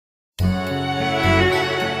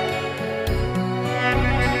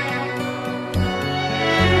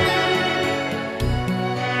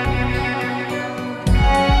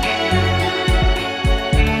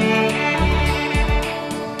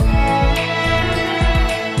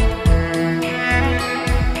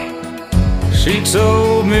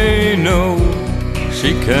told me no,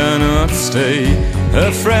 she cannot stay.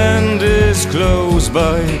 Her friend is close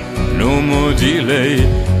by, no more delay.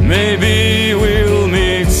 Maybe we'll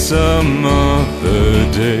meet some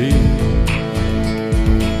other day.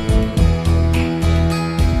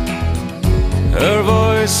 Her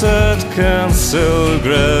voice had cancelled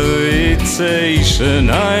gravitation.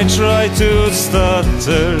 I tried to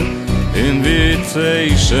stutter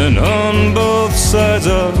invitation on both sides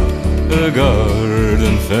of a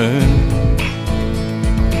garden fence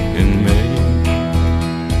in May.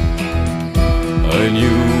 I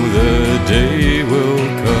knew the day will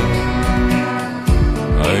come,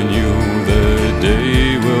 I knew the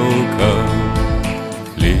day will come.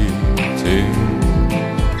 Fleeting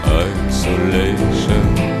isolation,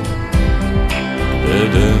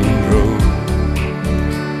 dead-end road.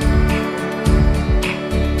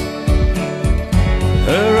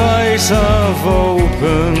 Her eyes have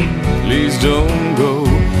opened, please don't go.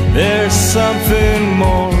 There's something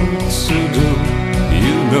more to do,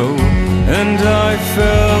 you know. And I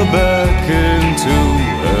fell back into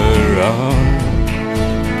her arms.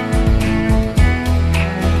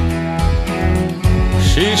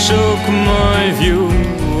 She shook my view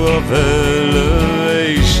of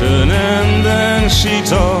elevation, and then she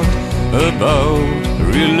talked about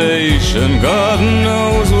relation. God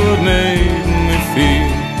knows what made me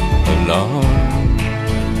feel alive.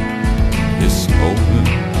 This moment,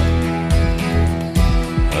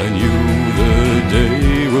 I knew the day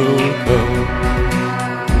will come,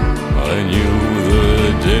 I knew the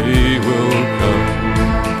day will come.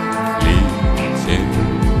 Fleeting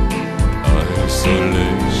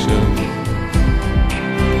isolation,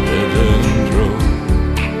 dead-end road.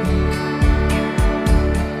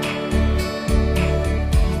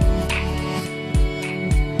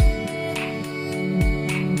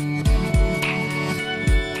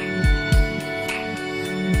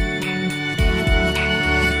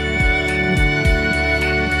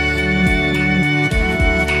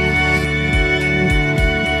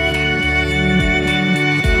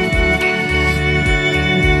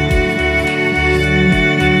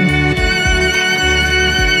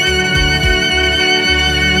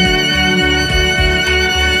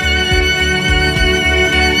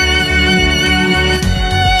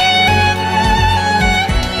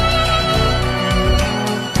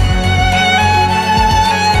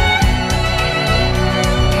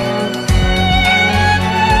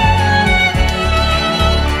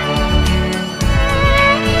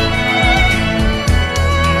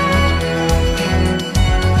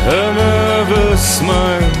 Her nervous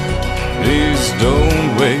smile, please don't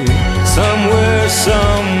wait. Somewhere,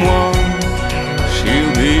 someone,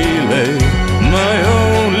 she'll be late. My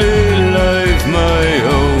only life, my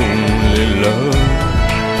only love.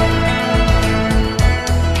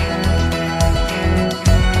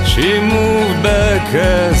 She moved back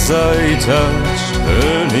as I touched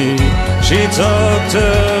her knee. She talked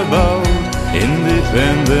about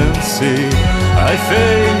independency. I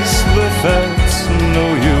faced the facts, no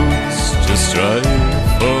use to strive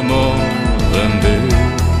for more than this.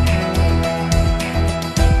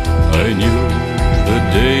 I knew the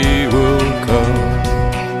day would